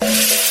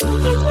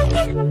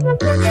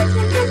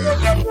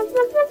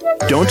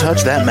Don't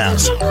touch that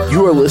mouse.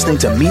 You are listening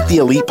to Meet the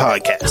Elite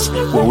Podcast,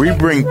 where we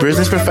bring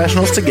business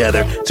professionals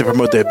together to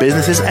promote their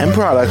businesses and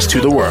products to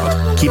the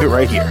world. Keep it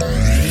right here.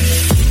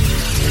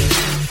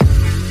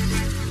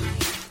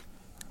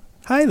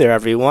 Hi there,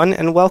 everyone,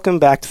 and welcome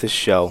back to the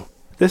show.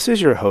 This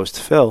is your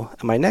host, Phil,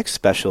 and my next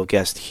special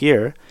guest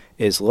here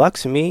is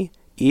Luxmih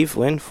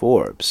Evelyn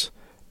Forbes.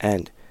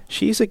 And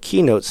she's a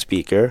keynote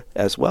speaker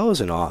as well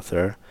as an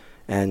author,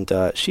 and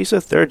she's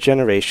a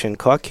third-generation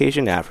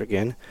Caucasian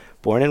African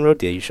born in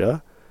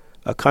Rhodesia,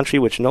 a country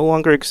which no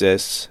longer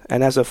exists,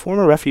 and as a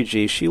former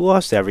refugee, she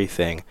lost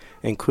everything,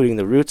 including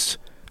the roots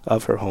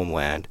of her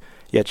homeland.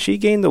 Yet she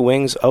gained the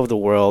wings of the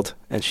world,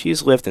 and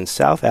she's lived in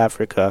South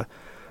Africa,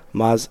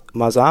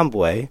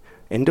 Mozambique,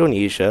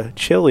 Indonesia,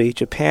 Chile,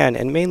 Japan,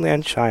 and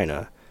mainland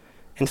China.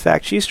 In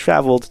fact, she's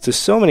traveled to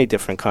so many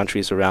different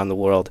countries around the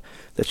world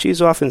that she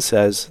often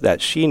says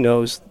that she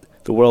knows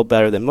the world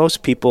better than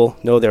most people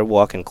know their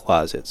walk-in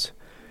closets.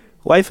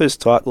 Life has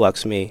taught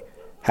Luxmih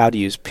how to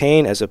use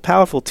pain as a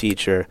powerful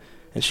teacher,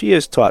 and she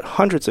has taught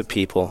hundreds of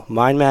people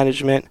mind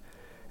management,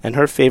 and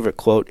her favorite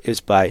quote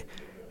is by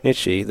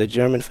Nietzsche, the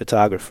German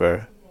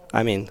philosopher,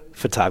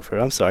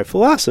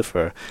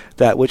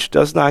 that which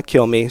does not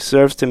kill me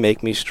serves to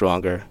make me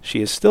stronger.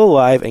 She is still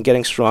alive and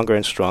getting stronger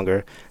and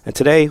stronger, and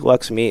today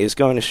Luxmih is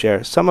going to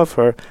share some of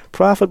her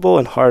profitable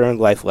and hard-earned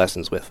life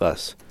lessons with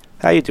us.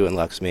 How you doing,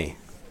 Luxmih?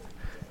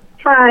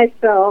 Hi,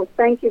 Phil.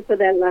 Thank you for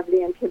that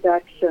lovely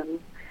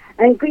introduction.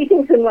 And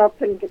greetings and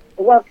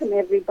welcome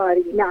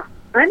everybody. Now,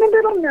 I'm a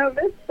little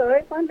nervous, so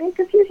if I make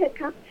a few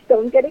hiccups,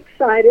 don't get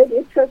excited.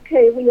 It's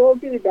okay. We all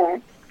do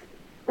that.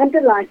 I'm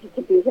delighted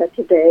to be here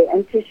today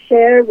and to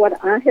share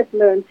what I have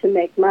learned to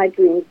make my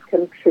dreams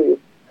come true.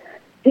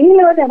 Do you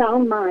know that our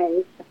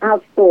minds,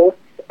 our thoughts,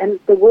 and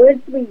the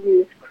words we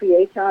use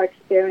create our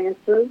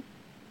experiences?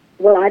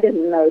 Well, I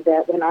didn't know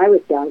that when I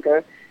was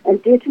younger,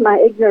 and due to my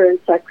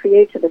ignorance, I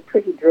created a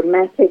pretty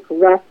dramatic,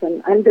 rough,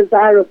 and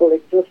undesirable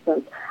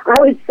existence. I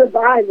was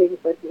surviving,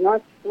 but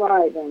not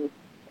thriving.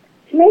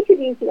 To make it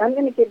easy, I'm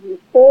going to give you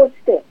 4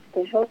 steps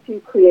to help you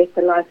create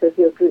the life of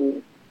your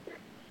dreams.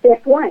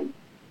 Step 1.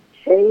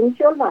 Change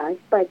your life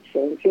by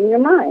changing your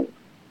mind.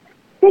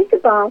 Think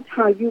about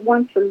how you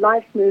want your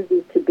life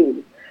movie to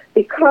be,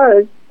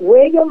 because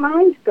where your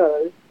mind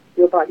goes,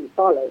 your body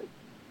follows.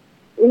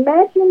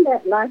 Imagine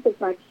that life is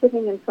like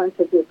sitting in front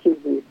of your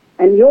TV,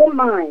 and your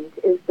mind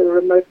is the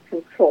remote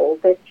control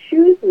that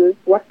chooses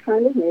what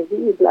kind of movie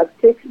you'd love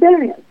to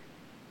experience.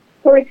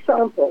 For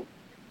example,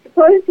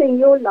 supposing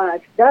your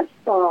life thus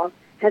far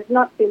has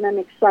not been an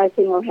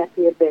exciting or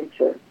happy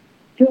adventure.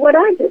 Do what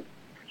I did.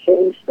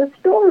 Change the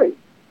story.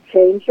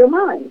 Change your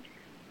mind.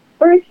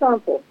 For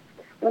example,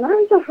 when I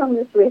was a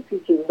homeless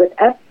refugee with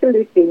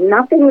absolutely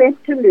nothing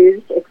left to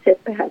lose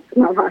except perhaps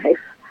my life,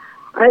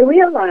 I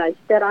realized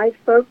that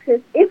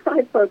if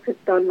I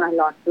focused on my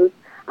losses,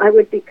 I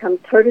would become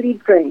totally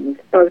drained,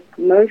 both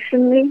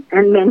emotionally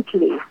and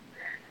mentally.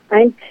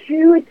 I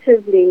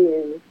intuitively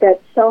knew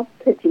that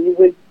self-pity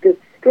would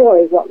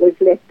destroy what was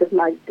left of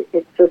my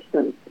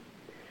existence.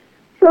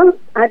 So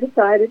I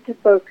decided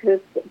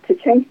to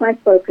change my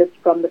focus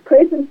from the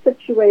present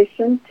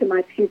situation to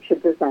my future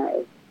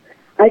desires.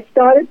 I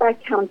started by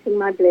counting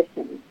my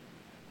blessings.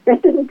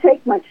 That didn't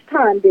take much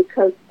time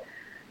because,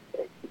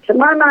 to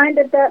my mind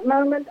at that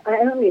moment, I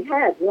only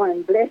had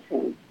one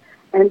blessing,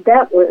 and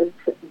that was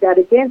that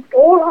against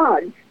all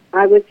odds,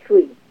 I was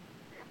free.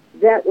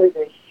 That was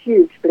a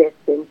huge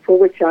blessing for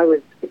which I was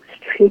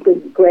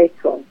extremely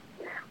grateful.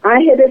 I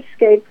had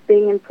escaped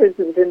being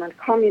imprisoned in a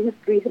communist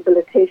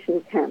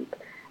rehabilitation camp.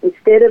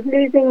 Instead of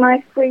losing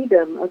my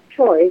freedom of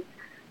choice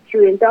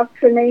through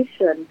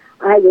indoctrination,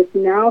 I was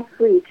now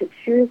free to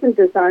choose and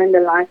design the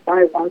life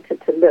I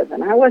wanted to live,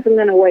 and I wasn't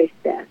going to waste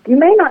that. You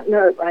may not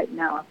know it right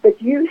now, but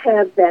you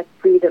have that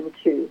freedom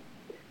too.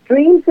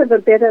 Dreams of a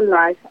better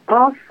life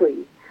are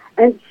free,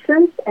 and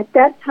since at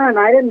that time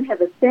I didn't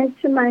have a cent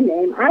to my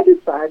name, I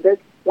decided,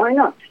 why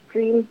not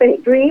dream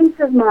big? Dreams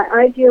of my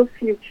ideal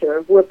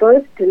future were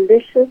both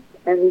delicious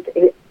and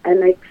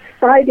an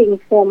exciting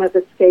form of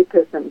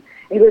escapism.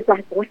 It was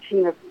like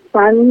watching a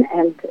fun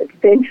and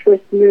adventurous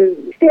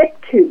movie. Step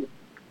 2,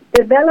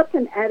 develop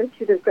an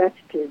attitude of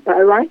gratitude by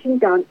writing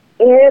down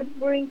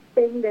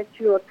everything that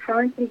you are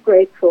currently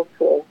grateful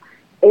for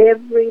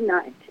every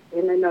night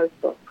in a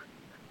notebook.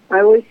 I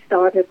always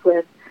started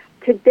with,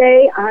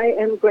 today I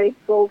am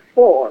grateful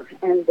for,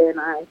 and then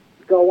I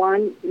go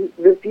on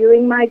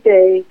reviewing my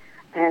day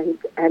and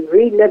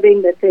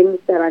reliving the things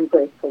that I'm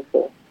grateful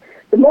for.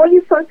 The more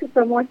you focus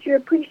on what you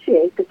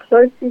appreciate, the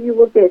closer you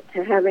will get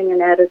to having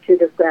an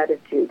attitude of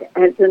gratitude.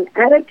 And an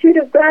attitude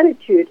of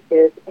gratitude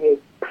is a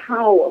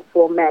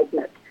powerful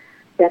magnet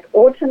that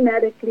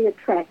automatically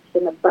attracts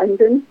an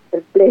abundance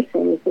of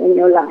blessings in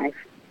your life.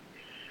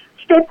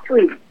 Step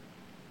 3,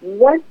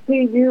 what do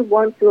you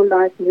want your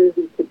life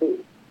movie to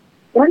be?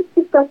 Once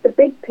you've got the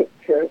big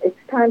picture, it's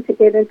time to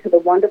get into the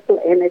wonderful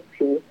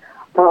energy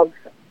of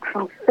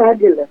how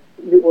fabulous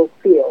you will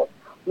feel.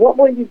 What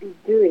will you be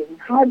doing?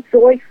 How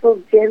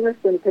joyful, generous,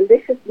 and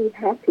deliciously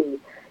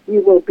happy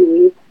you will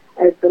be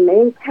as the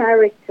main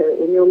character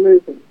in your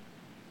movie.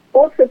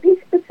 Also, be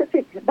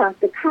specific about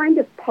the kind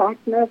of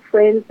partner,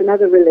 friends, and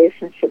other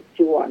relationships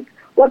you want.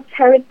 What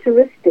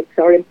characteristics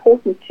are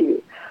important to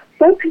you?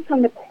 Focus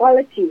on the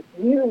qualities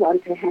you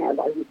want to have.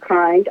 Are you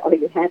kind? Are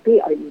you happy?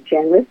 Are you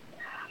generous?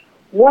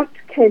 What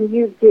can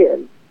you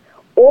give?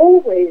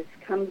 Always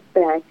comes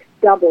back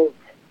doubled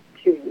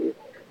to you.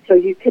 So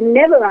you can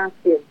never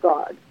outgive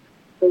God.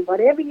 So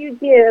whatever you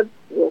give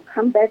will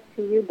come back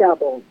to you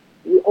double.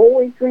 You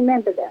always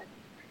remember that.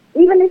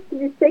 Even if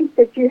you think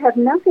that you have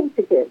nothing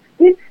to give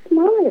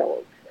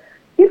smiles,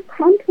 give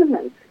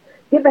compliments,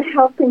 give a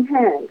helping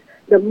hand.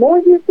 The more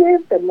you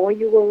give, the more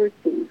you will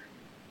receive.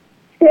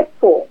 Step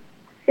 4,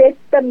 set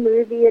the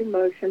movie in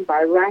motion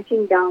by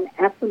writing down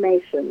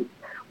affirmations,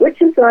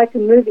 which is like a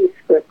movie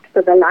script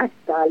for the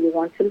lifestyle you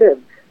want to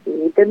live.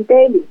 Read them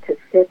daily to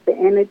set the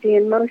energy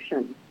in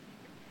motion.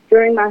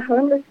 During my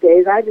homeless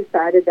days, I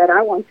decided that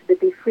I wanted to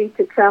be free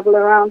to travel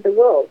around the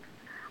world.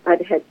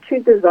 I'd had 2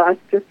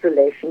 disastrous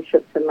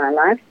relationships in my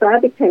life, so I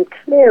became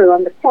clear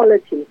on the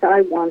qualities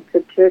I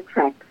wanted to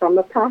attract from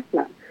a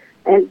partner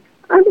and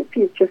other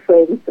future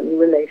friends and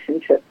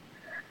relationships.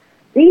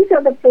 These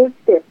are the 4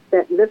 steps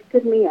that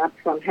lifted me up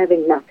from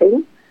having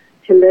nothing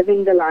to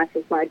living the life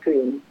of my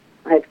dreams.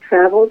 I've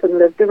traveled and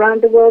lived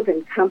around the world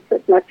in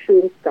comfort,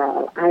 luxury, and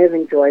style. I have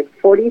enjoyed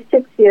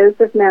 46 years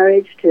of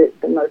marriage to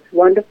the most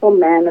wonderful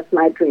man of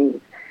my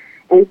dreams.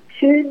 And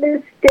to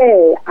this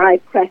day, I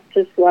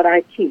practice what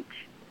I teach.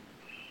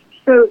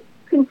 So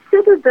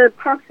consider the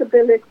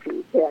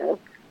possibility here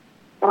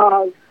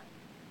of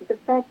the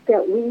fact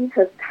that we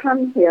have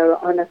come here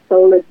on a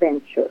soul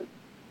adventure,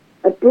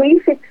 a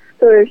brief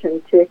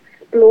excursion to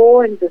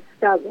explore and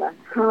discover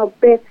how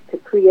best to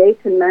create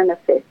and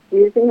manifest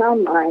using our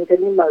mind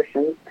and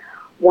emotions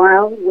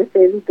while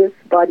within this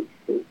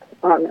bodysuit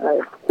on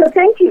Earth. So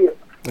thank you.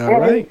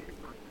 All right.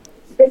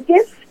 The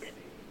gift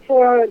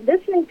for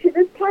listening to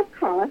this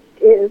podcast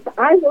is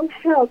I will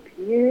help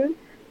you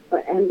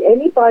and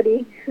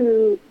anybody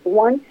who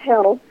wants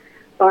help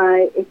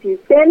by, if you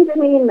send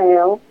an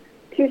email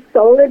to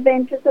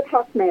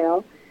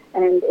souladventures@hotmail,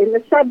 and in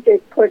the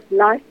subject put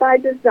Life by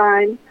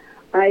Design,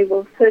 I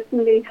will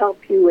certainly help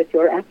you with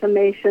your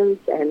affirmations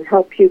and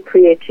help you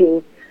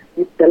creating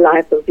the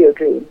life of your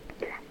dream.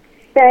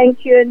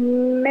 Thank you,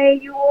 and may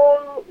you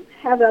all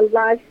have a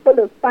life full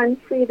of fun,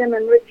 freedom,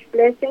 and rich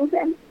blessings,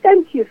 and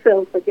thank you,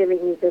 Phil, for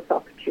giving me this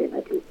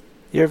opportunity.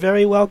 You're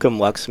very welcome,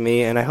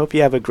 Luxmih, and I hope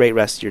you have a great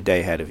rest of your day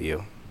ahead of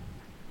you.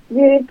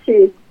 You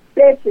too.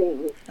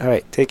 Blessings. All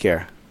right, take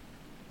care.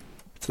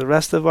 To the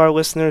rest of our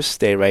listeners,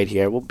 stay right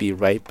here. We'll be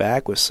right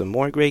back with some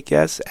more great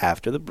guests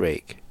after the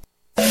break.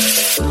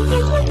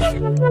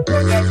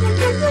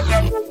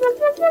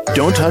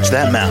 Don't touch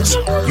that mouse.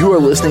 You are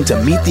listening to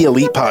Meet the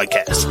Elite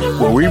Podcast,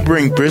 where we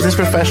bring business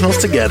professionals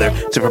together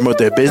to promote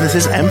their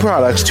businesses and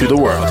products to the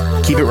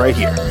world. Keep it right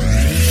here.